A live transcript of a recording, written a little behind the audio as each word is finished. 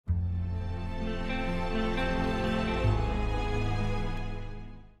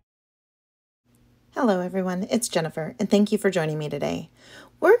Hello everyone, it's Jennifer and thank you for joining me today.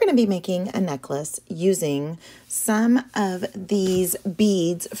 We're going to be making a necklace using some of these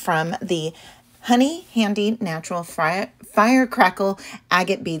beads from the Honey Handy Natural Firecrackle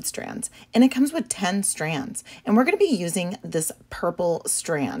Agate bead strands. And it comes with 10 strands. And we're going to be using this purple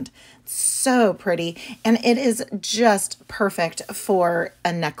strand. So pretty, and it is just perfect for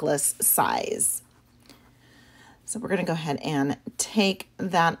a necklace size. So we're going to go ahead and take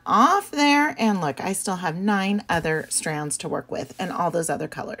that off there. And look, I still have 9 other strands to work with and all those other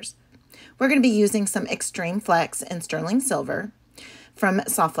colors. We're going to be using some Extreme Flex and Sterling Silver from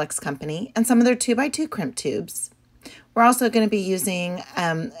Soft Flex Company and some of their 2x2 crimp tubes. We're also going to be using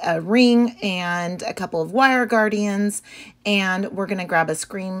a ring and a couple of wire guardians. And we're going to grab a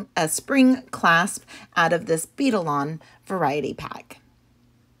spring clasp out of this Beading variety pack.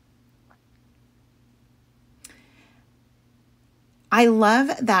 I love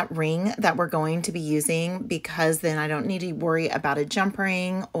that ring that we're going to be using because then I don't need to worry about a jump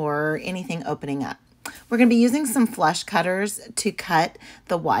ring or anything opening up. We're going to be using some flush cutters to cut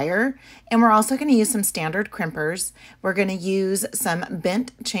the wire, and we're also going to use some standard crimpers. We're going to use some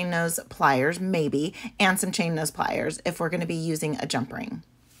bent chain nose pliers, maybe, and some chain nose pliers if we're going to be using a jump ring.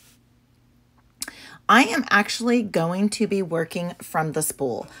 I am actually going to be working from the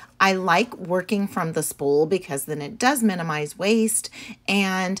spool. I like working from the spool because then it does minimize waste.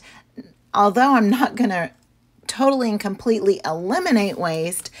 And although I'm not going to totally and completely eliminate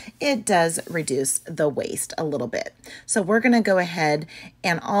waste, it does reduce the waste a little bit. So we're going to go ahead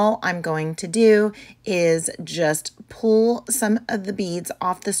and all I'm going to do is just pull some of the beads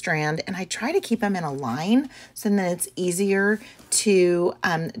off the strand, and I try to keep them in a line so then it's easier to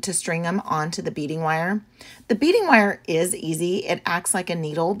string them onto the beading wire. The beading wire is easy. It acts like a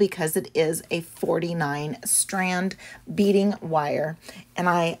needle because it is a 49 strand beading wire, and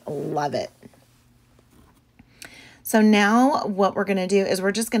I love it. So now what we're going to do is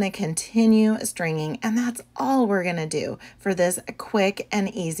we're just going to continue stringing, and that's all we're going to do for this quick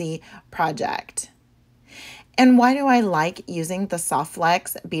and easy project. And why do I like using the Soft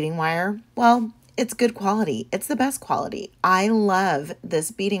Flex beading wire? Well, it's good quality. It's the best quality. I love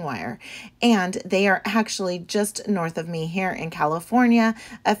this beading wire, and they are actually just north of me here in California,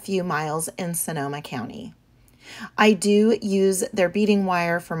 a few miles in Sonoma County. I do use their beading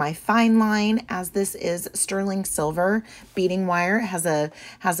wire for my fine line, as this is sterling silver beading wire. It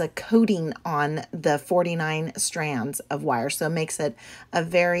has a coating on the 49 strands of wire, so it makes it a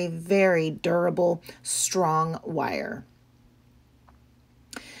very, very durable, strong wire.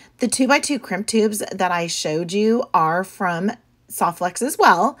 The 2x2 crimp tubes that I showed you are from Soft Flex as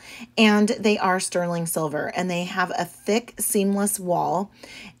well, and they are sterling silver, and they have a thick seamless wall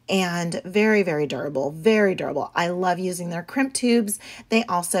and very, very durable, very durable. I love using their crimp tubes. They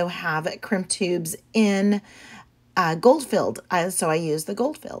also have crimp tubes in gold filled, so I use the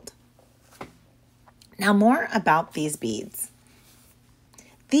gold filled. Now more about these beads.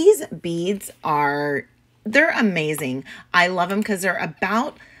 These beads they're amazing. I love them because they're I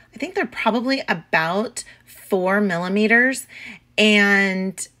think they're probably about 4 millimeters.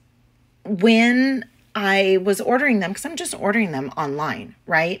 And when I was ordering them, because I'm just ordering them online,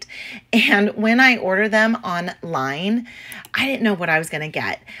 right? And when I order them online, I didn't know what I was going to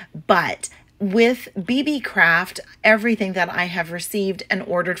get. But with BB Craft, everything that I have received and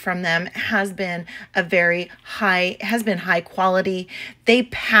ordered from them has been high quality. They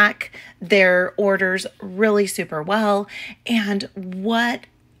pack their orders really super well. And what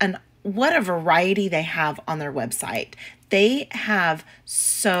a variety they have on their website. They have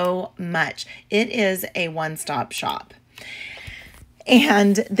so much. It is a one-stop shop.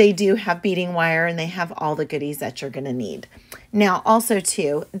 And they do have beading wire, and they have all the goodies that you're going to need. Now, also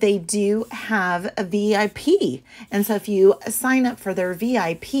too, they do have a VIP. And so if you sign up for their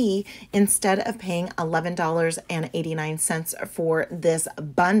VIP, instead of paying $11.89 for this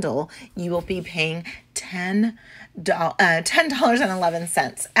bundle, you will be paying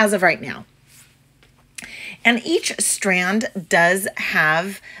 $10.11 as of right now. And each strand does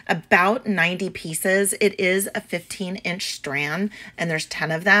have about 90 pieces. It is a 15-inch strand, and there's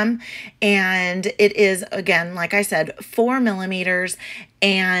 10 of them. And it is, again, like I said, 4 millimeters,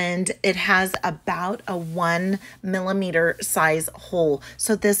 and it has about a 1 millimeter size hole.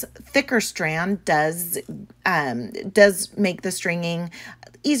 So this thicker strand does make the stringing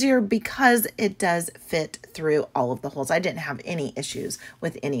easier because it does fit through all of the holes. I didn't have any issues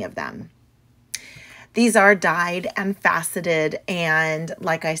with any of them. These are dyed and faceted, and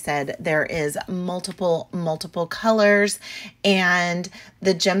like I said, there is multiple colors, and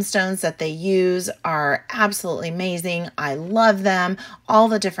the gemstones that they use are absolutely amazing. I love them, all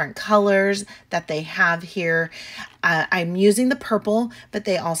the different colors that they have here. I'm using the purple, but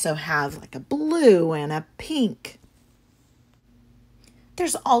they also have like a blue and a pink.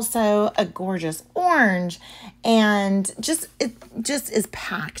 There's also a gorgeous orange, and it just is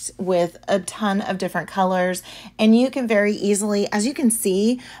packed with a ton of different colors. And you can very easily, as you can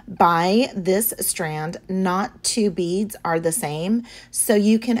see by this strand, not two beads are the same. So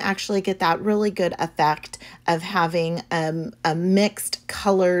you can actually get that really good effect of having a mixed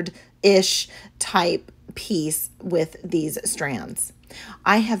colored-ish type piece with these strands.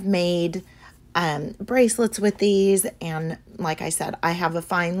 I have made bracelets with these, and like I said, I have a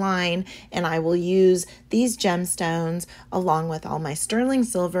fine line, and I will use these gemstones along with all my sterling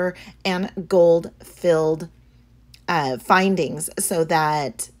silver and gold filled findings so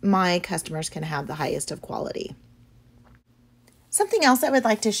that my customers can have the highest of quality. Something else I would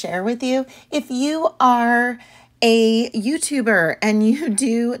like to share with you, if you are a YouTuber and you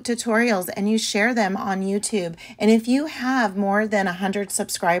do tutorials and you share them on YouTube, and if you have more than 100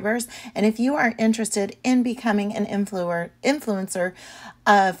 subscribers, and if you are interested in becoming an influencer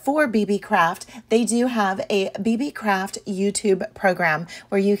for BB Craft, they do have a BB Craft YouTube program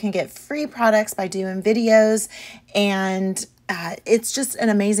where you can get free products by doing videos, and it's just an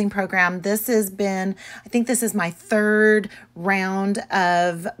amazing program. This has been, I think this is my third round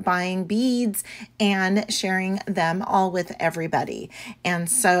of buying beads and sharing them all with everybody. And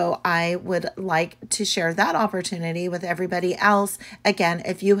so I would like to share that opportunity with everybody else. Again,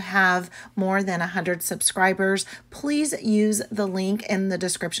 if you have more than 100 subscribers, please use the link in the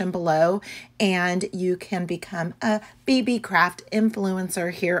description below, and you can become a BB Craft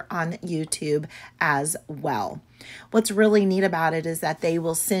influencer here on YouTube as well. What's really neat about it is that they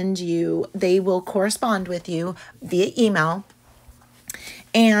will correspond with you via email,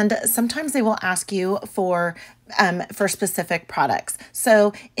 and sometimes they will ask you for specific products.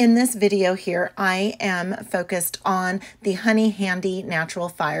 So in this video here, I am focused on the Honey Handy Natural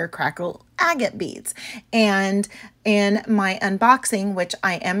Firecrackle Agate beads. And in my unboxing, which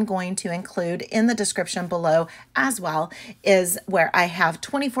I am going to include in the description below as well, is where I have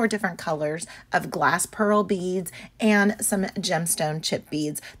 24 different colors of glass pearl beads and some gemstone chip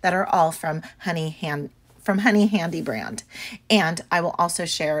beads that are all from Honey Handy brand. And I will also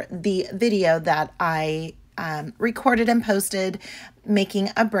share the video that I recorded and posted making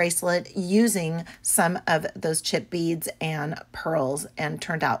a bracelet using some of those chip beads and pearls, and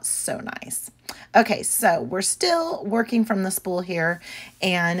turned out so nice. Okay, so we're still working from the spool here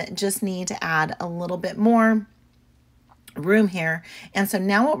and just need to add a little bit more room here. And so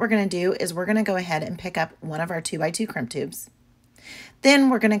now what we're going to do is we're going to go ahead and pick up one of our 2x2 crimp tubes. Then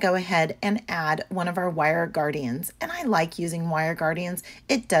we're going to go ahead and add one of our wire guardians. And I like using wire guardians.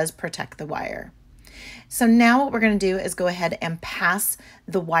 It does protect the wire. So now what we're going to do is go ahead and pass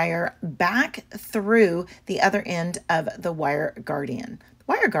the wire back through the other end of the wire guardian. The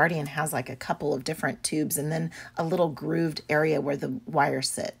wire guardian has like a couple of different tubes and then a little grooved area where the wire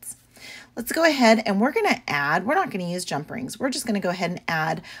sits. Let's go ahead and we're going to add, we're not going to use jump rings. We're just going to go ahead and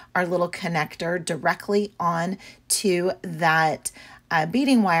add our little connector directly on to that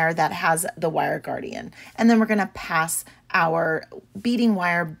beading wire that has the wire guardian. And then we're going to pass our beading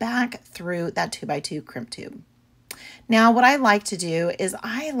wire back through that 2x2 crimp tube. Now what I like to do is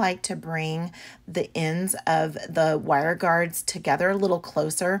I like to bring the ends of the wire guards together a little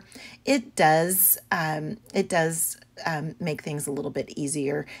closer. It does make things a little bit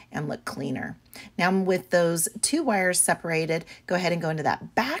easier and look cleaner. Now with those two wires separated, go ahead and go into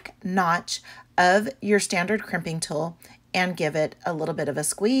that back notch of your standard crimping tool and give it a little bit of a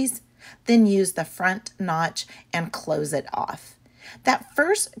squeeze. Then use the front notch and close it off. That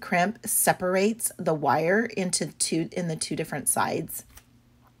first crimp separates the wire into the two different sides.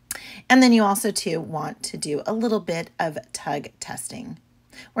 And then you also too want to do a little bit of tug testing.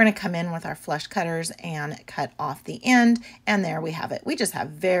 We're going to come in with our flush cutters and cut off the end, and there we have it. We just have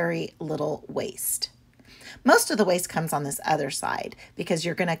very little waste. Most of the waste comes on this other side because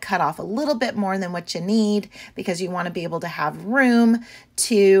you're going to cut off a little bit more than what you need because you want to be able to have room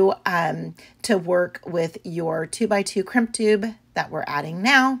to work with your 2x2 crimp tube that we're adding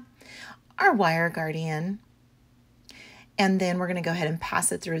now, our wire guardian, and then we're going to go ahead and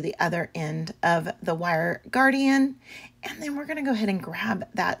pass it through the other end of the wire guardian, and then we're going to go ahead and grab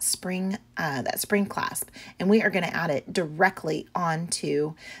that spring clasp, and we are going to add it directly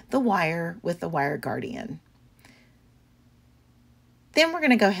onto the wire with the wire guardian. Then we're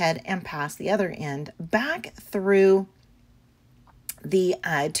going to go ahead and pass the other end back through the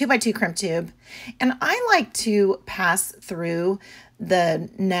 2x2 crimp tube. And I like to pass through the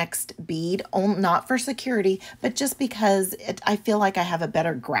next bead, not for security, but just because I feel like I have a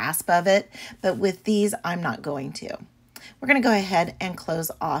better grasp of it. But with these, I'm not going to. We're going to go ahead and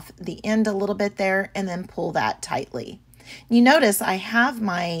close off the end a little bit there and then pull that tightly. You notice I have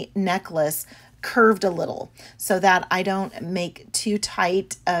my necklace curved a little so that I don't make too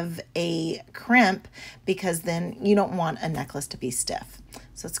tight of a crimp, because then you don't want a necklace to be stiff.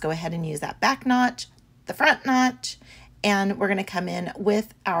 So let's go ahead and use that back notch, the front notch, and we're going to come in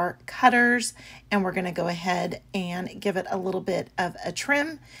with our cutters and we're going to go ahead and give it a little bit of a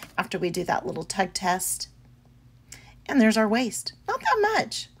trim after we do that little tug test. And there's our waist.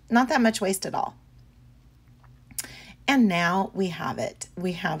 Not that much waist at all. And now we have it.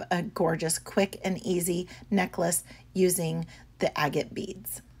 We have a gorgeous, quick and easy necklace using the agate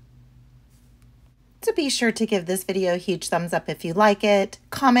beads. So be sure to give this video a huge thumbs up if you like it.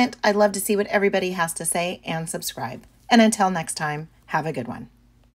 Comment, I'd love to see what everybody has to say, and subscribe. And until next time, have a good one.